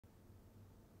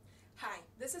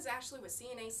This is Ashley with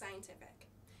CNA Scientific,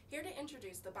 here to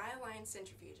introduce the BioLine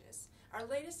centrifuges, our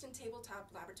latest in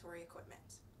tabletop laboratory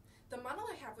equipment. The model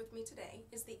I have with me today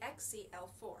is the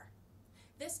XC-L4.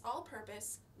 This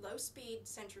all-purpose, low-speed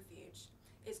centrifuge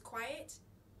is quiet,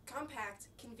 compact,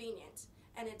 convenient,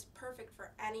 and it's perfect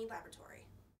for any laboratory.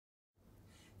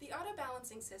 The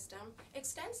auto-balancing system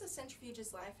extends the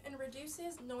centrifuge's life and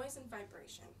reduces noise and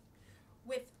vibration.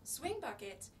 With swing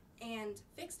bucket and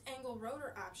fixed angle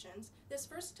rotor options, this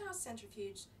versatile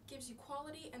centrifuge gives you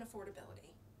quality and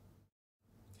affordability.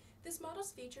 This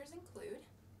model's features include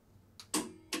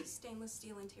stainless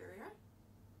steel interior,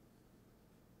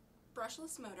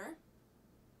 brushless motor,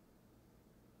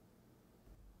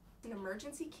 an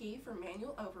emergency key for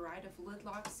manual override of lid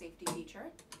lock safety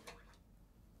feature,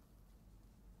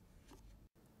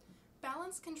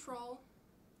 balance control,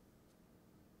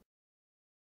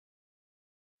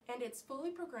 and it's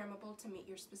fully programmable to meet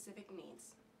your specific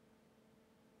needs.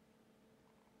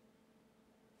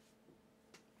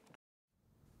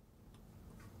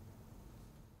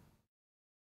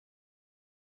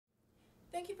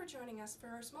 Thank you for joining us for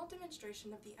our small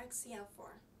demonstration of the XC-L4.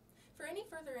 For any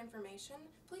further information,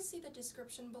 please see the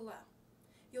description below.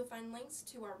 You'll find links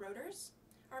to our rotors,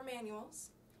 our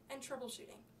manuals, and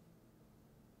troubleshooting,